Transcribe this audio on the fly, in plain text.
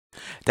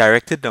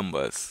Directed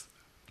numbers,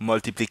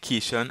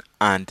 multiplication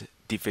and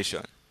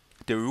division.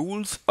 The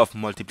rules of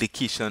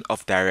multiplication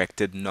of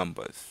directed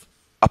numbers.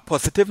 A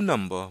positive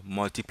number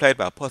multiplied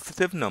by a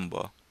positive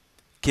number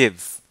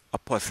gives a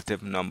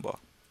positive number.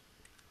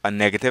 A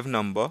negative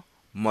number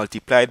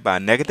multiplied by a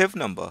negative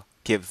number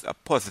gives a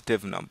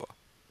positive number.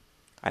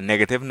 A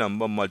negative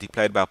number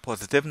multiplied by a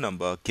positive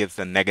number gives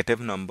a negative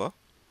number.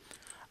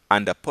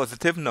 And a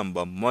positive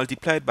number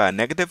multiplied by a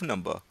negative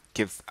number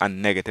gives a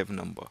negative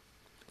number.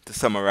 To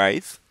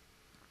summarize,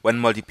 when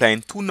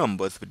multiplying two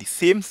numbers with the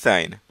same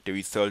sign, the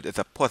result is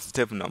a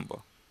positive number.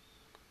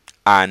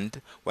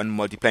 And when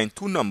multiplying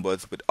two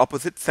numbers with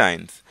opposite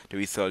signs, the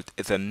result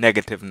is a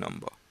negative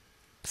number.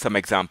 Some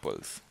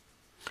examples.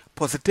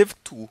 Positive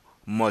 2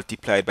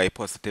 multiplied by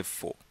positive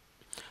 4.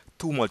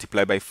 2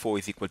 multiplied by 4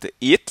 is equal to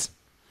 8.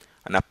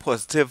 And a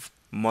positive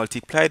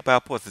multiplied by a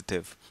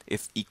positive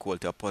is equal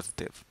to a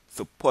positive.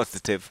 So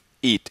positive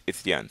 8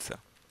 is the answer.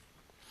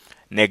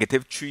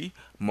 Negative 3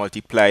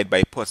 multiplied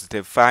by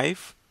positive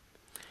 5.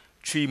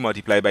 3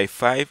 multiplied by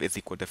 5 is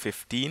equal to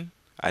 15.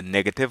 A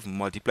negative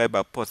multiplied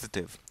by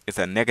positive is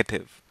a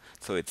negative.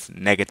 So it's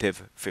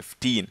negative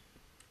 15.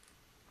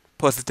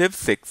 Positive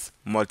 6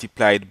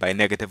 multiplied by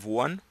negative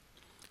 1.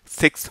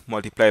 6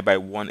 multiplied by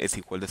 1 is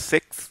equal to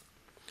 6.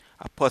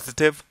 A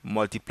positive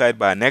multiplied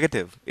by a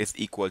negative is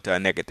equal to a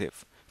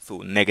negative. So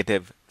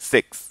negative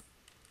 6.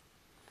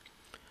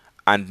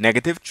 And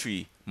negative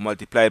 3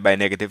 multiplied by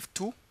negative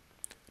 2.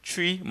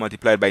 3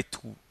 multiplied by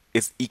 2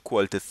 is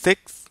equal to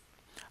 6.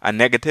 A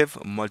negative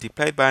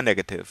multiplied by a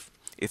negative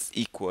is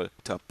equal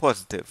to a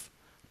positive,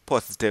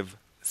 positive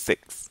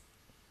 6.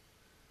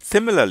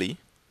 Similarly,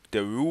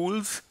 the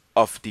rules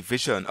of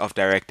division of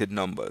directed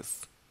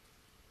numbers.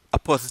 A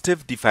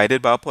positive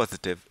divided by a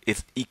positive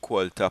is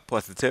equal to a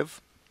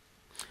positive.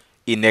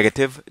 A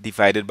negative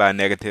divided by a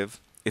negative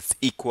is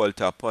equal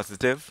to a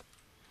positive.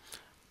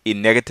 A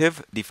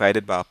negative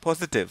divided by a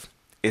positive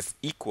is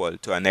equal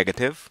to a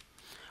negative.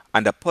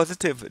 And a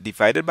positive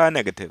divided by a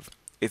negative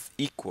is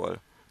equal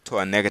to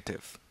a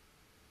negative.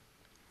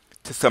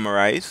 To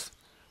summarize,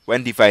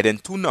 when dividing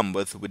two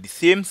numbers with the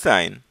same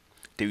sign,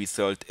 the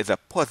result is a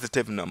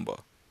positive number.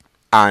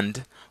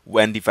 And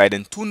when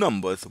dividing two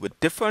numbers with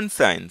different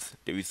signs,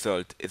 the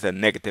result is a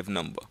negative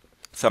number.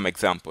 Some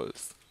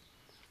examples.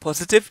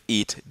 Positive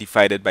 8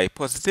 divided by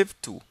positive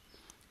 2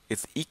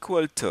 is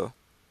equal to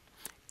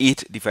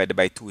 8 divided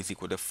by 2 is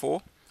equal to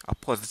 4. A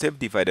positive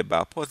divided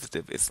by a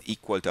positive is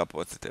equal to a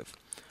positive.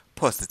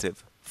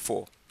 Positive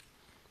 4.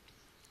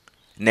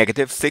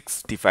 Negative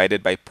 6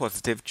 divided by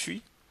positive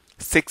 3.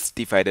 6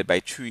 divided by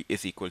 3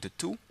 is equal to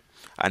 2.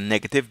 A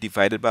negative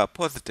divided by a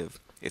positive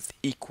is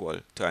equal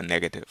to a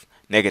negative.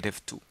 Negative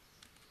 2.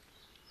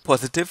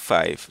 Positive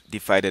 5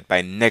 divided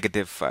by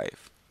negative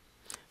 5.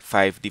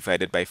 5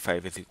 divided by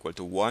 5 is equal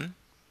to 1.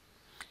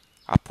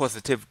 A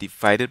positive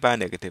divided by a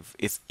negative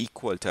is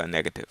equal to a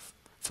negative.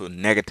 So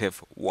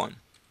negative 1.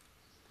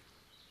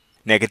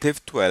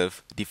 Negative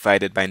 12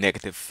 divided by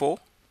negative 4.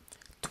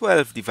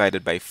 12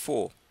 divided by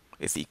 4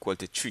 is equal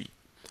to 3.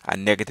 A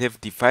negative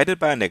divided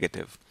by a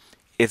negative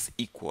is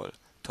equal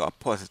to a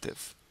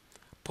positive.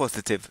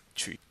 Positive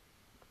 3.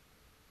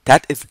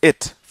 That is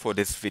it for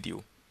this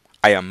video.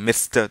 I am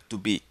Mr.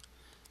 Dube.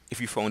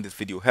 If you found this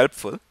video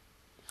helpful,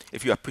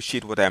 if you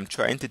appreciate what I am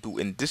trying to do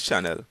in this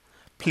channel,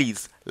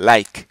 please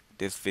like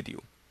this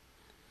video.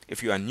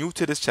 If you are new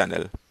to this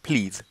channel,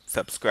 please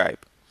subscribe.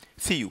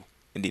 See you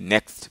in the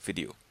next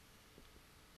video.